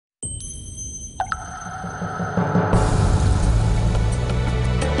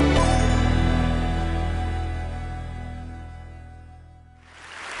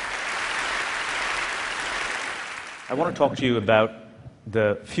want to talk to you about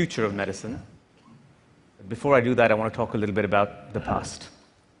the future of medicine. Before I do that, I want to talk a little bit about the past.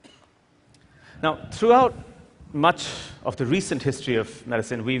 Now, throughout much of the recent history of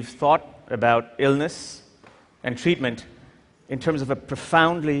medicine, we've thought about illness and treatment in terms of a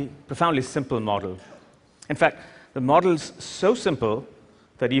profoundly simple model. In fact, the model's so simple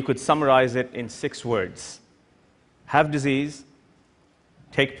that you could summarize it in 6 words. Have disease,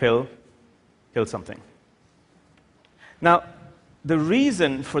 take pill, kill something. Now, the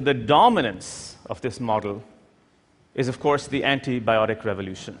reason for the dominance of this model is, of course, the antibiotic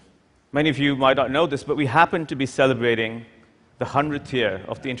revolution. Many of you might not know this, but we happen to be celebrating the 100th year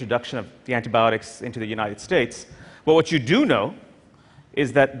of the introduction of the antibiotics into the United States. But what you do know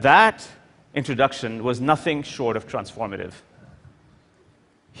is that that introduction was nothing short of transformative.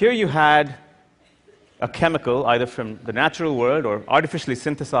 Here you had a chemical, either from the natural world or artificially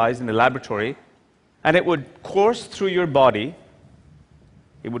synthesized in the laboratory, and it would course through your body.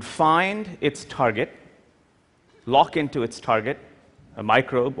 It would find its target, lock into its target, a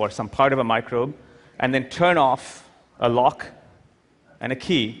microbe or some part of a microbe, and then turn off a lock and a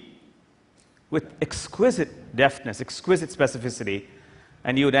key with exquisite deftness, exquisite specificity,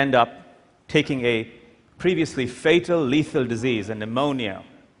 and you would end up taking a previously fatal, lethal disease, a pneumonia,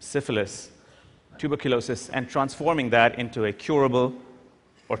 syphilis, tuberculosis, and transforming that into a curable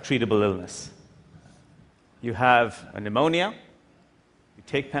or treatable illness. You have a pneumonia, you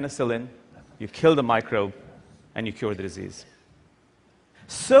take penicillin, you kill the microbe, and you cure the disease.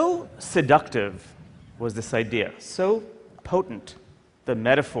 So seductive was this idea, so potent, the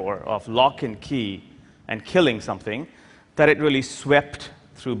metaphor of lock and key and killing something, that it really swept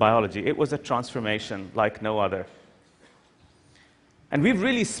through biology. It was a transformation like no other. And we've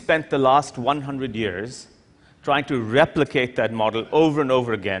really spent the last 100 years trying to replicate that model over and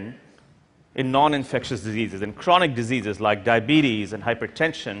over again in non-infectious diseases, in chronic diseases like diabetes and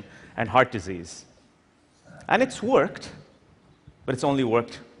hypertension and heart disease. And it's worked, but it's only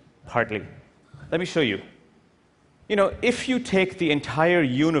worked partly. Let me show you. You know, if you take the entire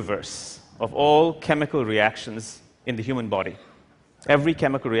universe of all chemical reactions in the human body, every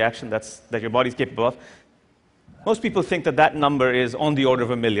chemical reaction that your body is capable of, most people think that that number is on the order of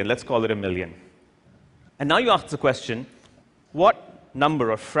 1 million. Let's call it 1 million. And now you ask the question, what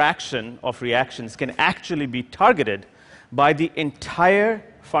number or fraction of reactions can actually be targeted by the entire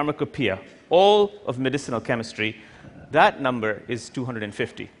pharmacopoeia, all of medicinal chemistry? That number is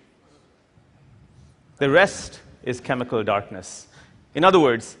 250. The rest is chemical darkness. In other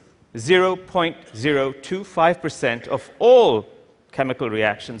words, 0.025% of all chemical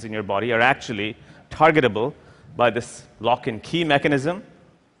reactions in your body are actually targetable by this lock and key mechanism.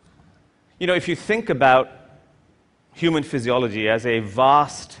 You know, if you think about human physiology as a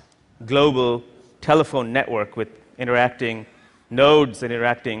vast global telephone network with interacting nodes and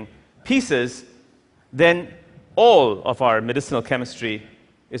interacting pieces, then all of our medicinal chemistry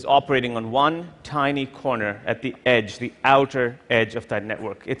is operating on one tiny corner at the edge, the outer edge of that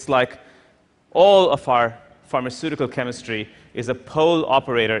network. It's like all of our pharmaceutical chemistry is a pole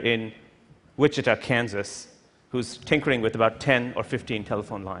operator in Wichita, Kansas, who's tinkering with about 10 or 15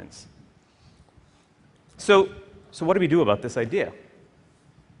 telephone lines. So what do we do about this idea?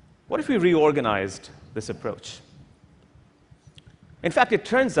 What if we reorganized this approach? In fact, it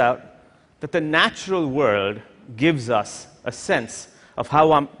turns out that the natural world gives us a sense of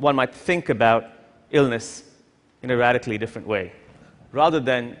how one might think about illness in a radically different way. Rather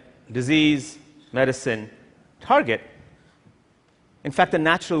than disease, medicine, target, in fact, the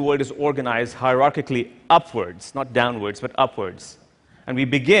natural world is organized hierarchically upwards, not downwards, but upwards. And we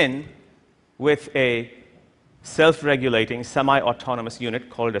begin with a self-regulating, semi-autonomous unit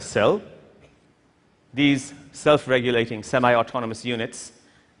called a cell. These self-regulating, semi-autonomous units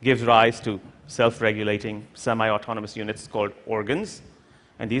give rise to self-regulating, semi-autonomous units called organs.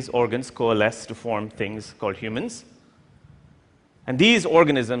 And these organs coalesce to form things called humans. And these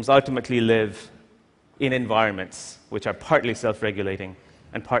organisms ultimately live in environments which are partly self-regulating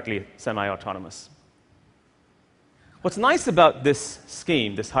and partly semi-autonomous. What's nice about this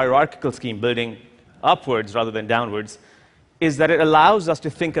scheme, this hierarchical scheme, building upwards rather than downwards, is that it allows us to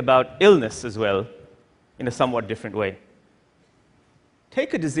think about illness as well in a somewhat different way.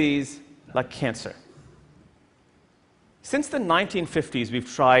 Take a disease like cancer. Since the 1950s,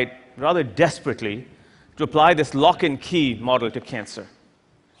 we've tried rather desperately to apply this lock and key model to cancer.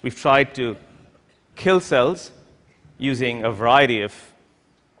 We've tried to kill cells using a variety of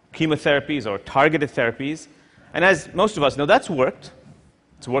chemotherapies or targeted therapies. And as most of us know, that's worked.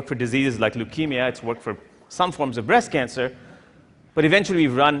 It's worked for diseases like leukemia. It's worked for some forms of breast cancer. But eventually,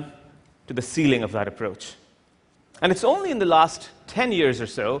 we've run to the ceiling of that approach. And it's only in the last 10 years or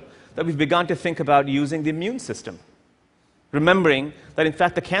so that we've begun to think about using the immune system, remembering that, in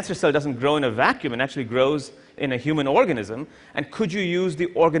fact, the cancer cell doesn't grow in a vacuum and actually grows in a human organism. And could you use the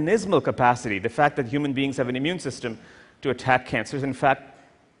organismal capacity, the fact that human beings have an immune system, to attack cancers, in fact,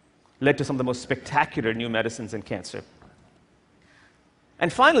 led to some of the most spectacular new medicines in cancer.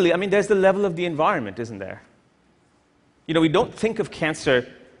 And finally, I mean, there's the level of the environment, isn't there? You know, we don't think of cancer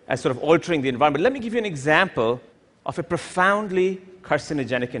as sort of altering the environment. Let me give you an example of a profoundly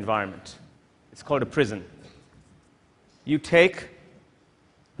carcinogenic environment. It's called a prison. You take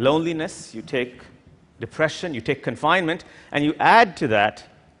loneliness, you take depression, you take confinement, and you add to that,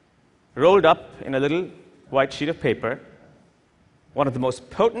 rolled up in a little white sheet of paper, one of the most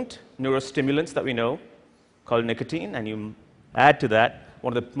potent neurostimulants that we know, called nicotine, and you add to that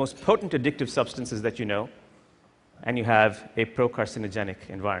one of the most potent addictive substances that you know, and you have a pro-carcinogenic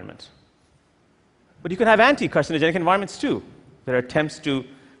environment. But you can have anti-carcinogenic environments too. There are attempts to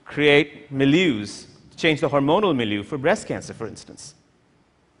create milieus, to change the hormonal milieu for breast cancer, for instance.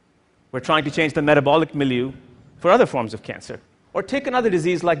 We're trying to change the metabolic milieu for other forms of cancer. Or take another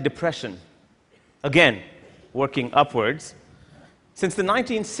disease like depression. Again, working upwards. Since the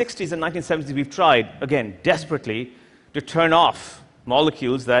 1960s and 1970s, we've tried, again, desperately, to turn off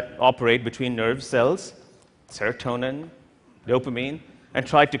molecules that operate between nerve cells, serotonin, dopamine, and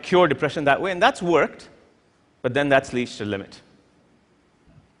tried to cure depression that way, and that's worked, but then that's reached a limit.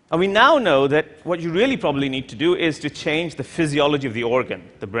 And we now know that what you really probably need to do is to change the physiology of the organ,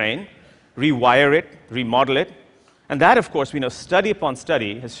 the brain, rewire it, remodel it. And that, of course, we know study upon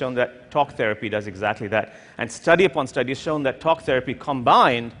study has shown that talk therapy does exactly that. And study upon study has shown that talk therapy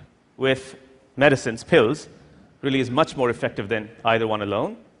combined with medicines, pills, really is much more effective than either one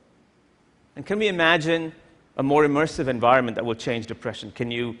alone. And can we imagine a more immersive environment that will change depression?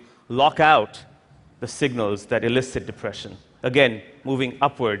 Can you lock out the signals that elicit depression? Again, moving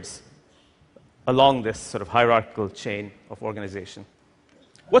upwards along this sort of hierarchical chain of organization.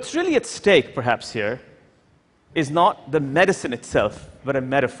 What's really at stake, perhaps, here is not the medicine itself, but a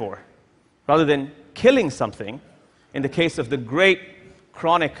metaphor. Rather than killing something, in the case of the great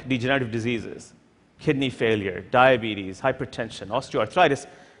chronic degenerative diseases, kidney failure, diabetes, hypertension, osteoarthritis,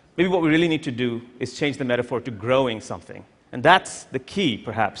 maybe what we really need to do is change the metaphor to growing something. And that's the key,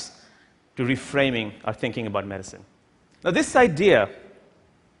 perhaps, to reframing our thinking about medicine. Now, this idea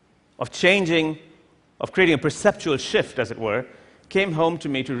of changing, of creating a perceptual shift, as it were, came home to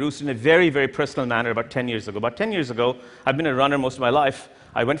me to roost in a very, very personal manner about 10 years ago. About 10 years ago, I've been a runner most of my life.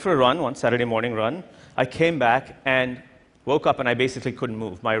 I went for a run, one Saturday morning run. I came back and woke up and I basically couldn't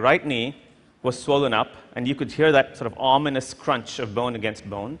move. My right knee was swollen up, and you could hear that sort of ominous crunch of bone against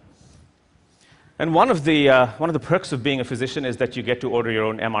bone. And one of the perks of being a physician is that you get to order your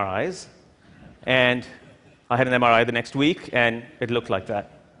own MRIs. And I had an MRI the next week, and it looked like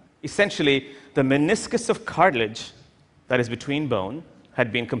that. Essentially, the meniscus of cartilage that is between bone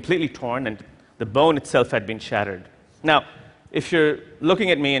had been completely torn, and the bone itself had been shattered. Now, if you're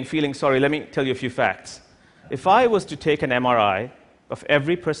looking at me and feeling sorry, let me tell you a few facts. If I was to take an MRI of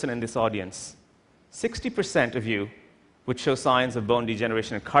every person in this audience, 60% of you would show signs of bone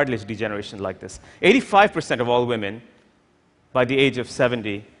degeneration and cartilage degeneration like this. 85% of all women by the age of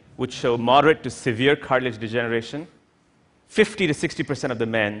 70 would show moderate to severe cartilage degeneration. 50 to 60% of the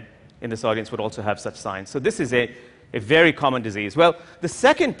men in this audience would also have such signs. So this is a very common disease. Well, the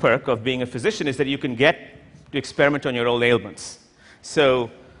second perk of being a physician is that you can get to experiment on your own ailments. So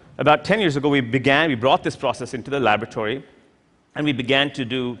about 10 years ago, we brought this process into the laboratory, and we began to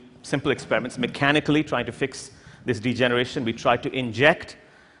do simple experiments, mechanically trying to fix this degeneration. We tried to inject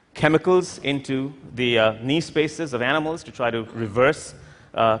chemicals into the knee spaces of animals to try to reverse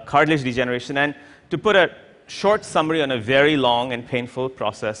cartilage degeneration. And to put a short summary on a very long and painful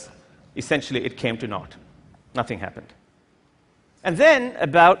process, essentially it came to naught. Nothing happened. And then,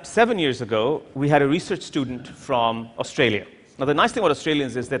 about 7 years ago, we had a research student from Australia. Now, the nice thing about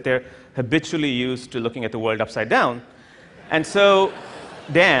Australians is that they're habitually used to looking at the world upside down. And so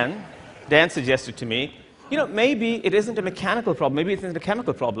Dan suggested to me, you know, maybe it isn't a mechanical problem, maybe it isn't a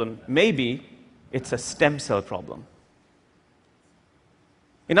chemical problem, maybe it's a stem cell problem.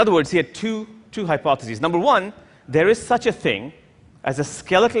 In other words, he had two hypotheses. Number one, there is such a thing as a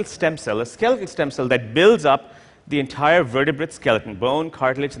skeletal stem cell that builds up the entire vertebrate skeleton, bone,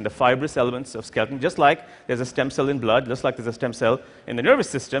 cartilage, and the fibrous elements of skeleton, just like there's a stem cell in blood, just like there's a stem cell in the nervous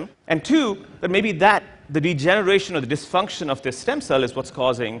system. And two, that maybe the degeneration or the dysfunction of this stem cell is what's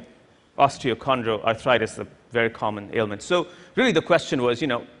causing osteochondroarthritis, a very common ailment. So really the question was, you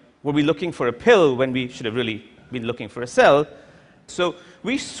know, were we looking for a pill when we should have really been looking for a cell? So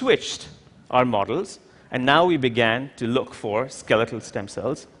we switched our models, And now we began to look for skeletal stem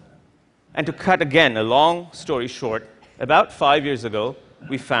cells. And to cut, again, a long story short, about 5 years ago,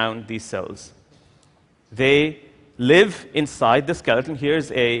 we found these cells. They live inside the skeleton.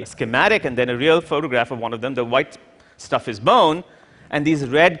 Here's a schematic and then a real photograph of one of them. The white stuff is bone, and these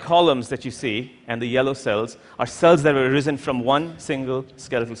red columns that you see and the yellow cells are cells that have arisen from one single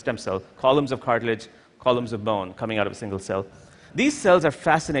skeletal stem cell, columns of cartilage, columns of bone coming out of a single cell. These cells are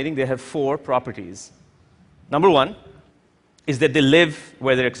fascinating. They have 4 properties. Number 1 is that they live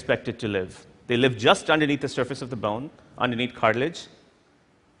where they're expected to live. They live just underneath the surface of the bone, underneath cartilage.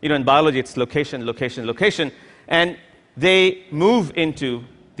 You know, in biology, it's location, location, location. And they move into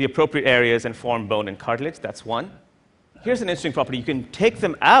the appropriate areas and form bone and cartilage. That's one. Here's an interesting property. You can take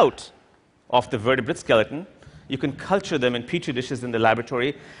them out of the vertebrate skeleton. You can culture them in petri dishes in the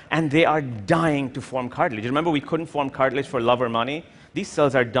laboratory, and they are dying to form cartilage. Remember, we couldn't form cartilage for love or money? These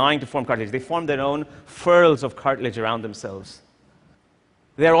cells are dying to form cartilage. They form their own furls of cartilage around themselves.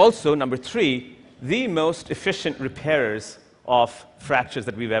 They're also, number 3, the most efficient repairers of fractures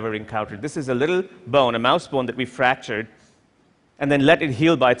that we've ever encountered. This is a little bone, a mouse bone that we fractured, and then let it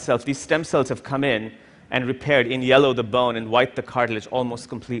heal by itself. These stem cells have come in and repaired in yellow the bone and white the cartilage almost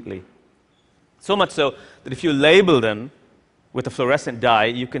completely. So much so that if you label them with a fluorescent dye,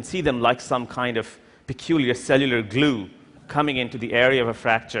 you can see them like some kind of peculiar cellular glue coming into the area of a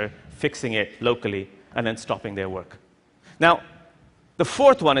fracture, fixing it locally, and then stopping their work. Now, the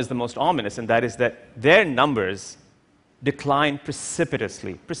 4th one is the most ominous, and that is that their numbers decline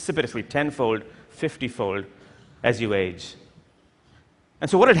precipitously, 10-fold, 50-fold as you age. And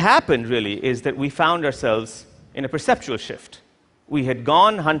so what had happened, really, is that we found ourselves in a perceptual shift. We had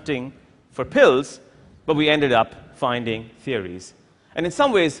gone hunting for pills, but we ended up finding theories. And in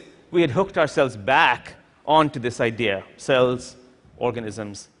some ways, we had hooked ourselves back onto this idea, cells,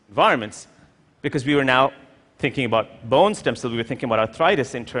 organisms, environments, because we were now thinking about bone stem cells, we were thinking about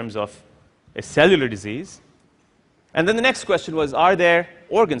arthritis in terms of a cellular disease. And then the next question was, are there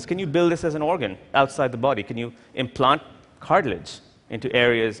organs? Can you build this as an organ outside the body? Can you implant cartilage into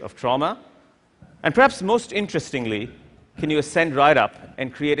areas of trauma? And perhaps most interestingly, can you ascend right up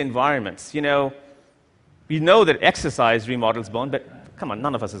and create environments? You know that exercise remodels bone, but come on,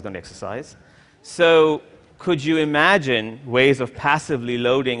 none of us is going to exercise. So could you imagine ways of passively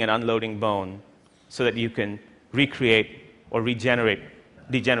loading and unloading bone so that you can recreate or regenerate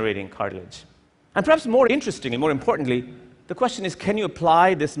degenerating cartilage? And perhaps more interestingly, more importantly, the question is, can you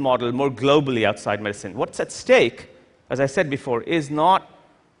apply this model more globally outside medicine? What's at stake, as I said before, is not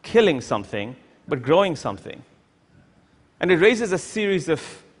killing something, but growing something. And it raises a series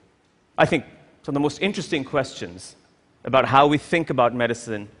of, I think, some of the most interesting questions about how we think about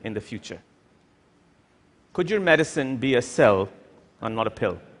medicine in the future. Could your medicine be a cell and not a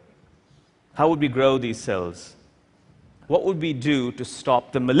pill? How would we grow these cells? What would we do to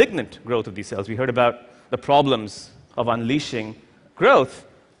stop the malignant growth of these cells? We heard about the problems of unleashing growth.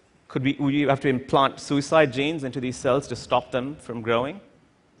 Would you have to implant suicide genes into these cells to stop them from growing?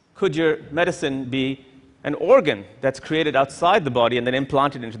 Could your medicine be an organ that's created outside the body and then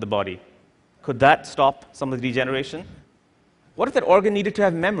implanted into the body? Could that stop some of the degeneration? What if that organ needed to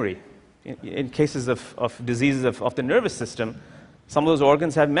have memory? In cases of diseases of the nervous system, some of those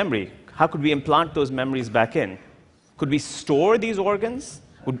organs have memory. How could we implant those memories back in? Could we store these organs?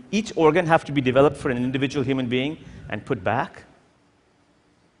 Would each organ have to be developed for an individual human being and put back?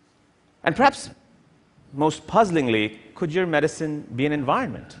 And perhaps most puzzlingly, could your medicine be an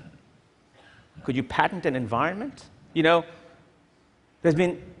environment? Could you patent an environment? You know, there's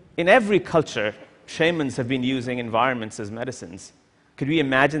been, in every culture, shamans have been using environments as medicines. Could we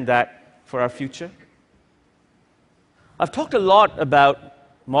imagine that for our future? I've talked a lot about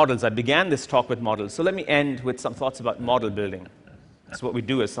models. I began this talk with models, so let me end with some thoughts about model building. That's what we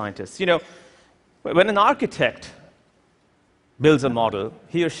do as scientists. You know, when an architect builds a model,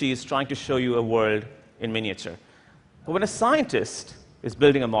 he or she is trying to show you a world in miniature. But when a scientist is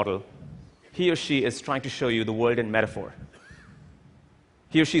building a model, he or she is trying to show you the world in metaphor.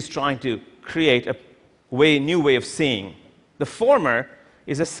 He or she is trying to create a new way of seeing. The former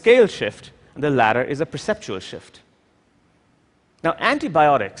is a scale shift, and the latter is a perceptual shift. Now,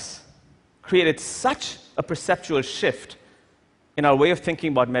 antibiotics created such a perceptual shift in our way of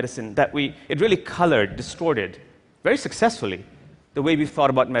thinking about medicine that it really colored, distorted, very successfully, the way we've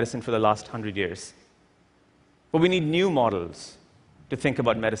thought about medicine for the last 100 years. But we need new models to think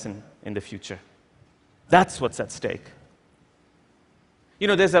about medicine in the future. That's what's at stake. You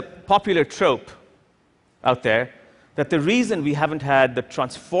know, there's a popular trope out there that the reason we haven't had the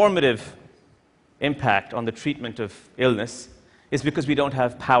transformative impact on the treatment of illness is because we don't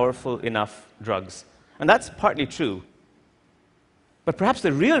have powerful enough drugs. And that's partly true. But perhaps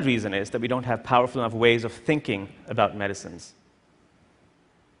the real reason is that we don't have powerful enough ways of thinking about medicines.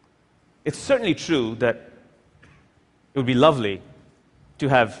 It's certainly true that it would be lovely to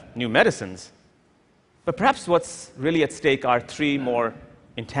have new medicines, but perhaps what's really at stake are three more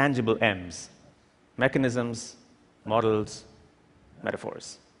intangible M's: mechanisms, models,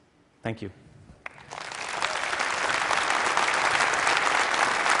 metaphors. Thank you.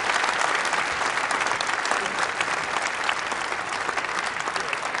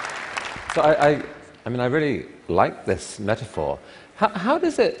 So I mean, I really like this metaphor. How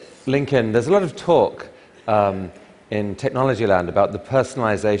does it link in? There's a lot of talk in technology land about the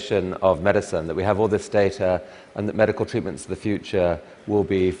personalization of medicine, that we have all this data and that medical treatments of the future will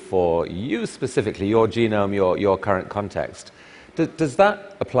be for you specifically, your genome, your current context. Does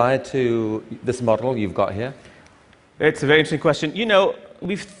that apply to this model you've got here? It's a very interesting question. You know,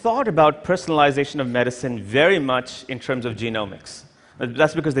 we've thought about personalization of medicine very much in terms of genomics.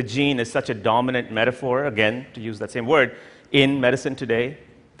 That's because the gene is such a dominant metaphor, again, to use that same word, in medicine today,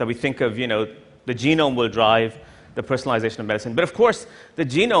 that we think of, you know, the genome will drive the personalization of medicine. But of course, the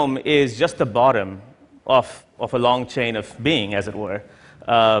genome is just the bottom of a long chain of being, as it were.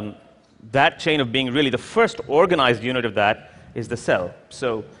 That chain of being, really, the first organized unit of that is the cell.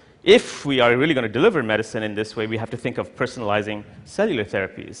 So if we are really going to deliver medicine in this way, we have to think of personalizing cellular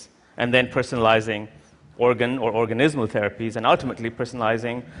therapies, and then personalizing organ or organismal therapies, and ultimately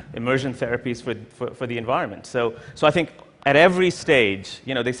personalizing immersion therapies for the environment. So I think at every stage,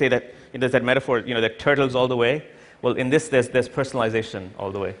 you know, they say that, there's that metaphor, you know, that turtles all the way. Well, in this, there's personalization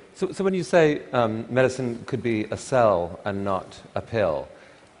all the way. So when you say medicine could be a cell and not a pill,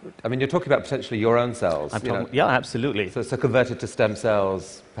 I mean, you're talking about potentially your own cells. Yeah, absolutely. So converted to stem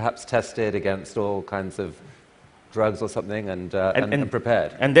cells, perhaps tested against all kinds of drugs or something, and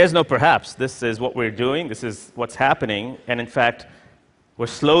prepared. And there's no perhaps. This is what we're doing. This is what's happening. And in fact, we're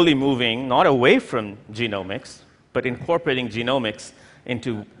slowly moving not away from genomics, but incorporating genomics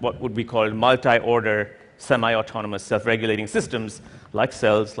into what would be called multi-order, semi-autonomous, self-regulating systems, like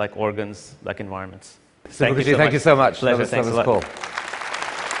cells, like organs, like environments. Thank you so much. Pleasure. Thanks a lot. Cool.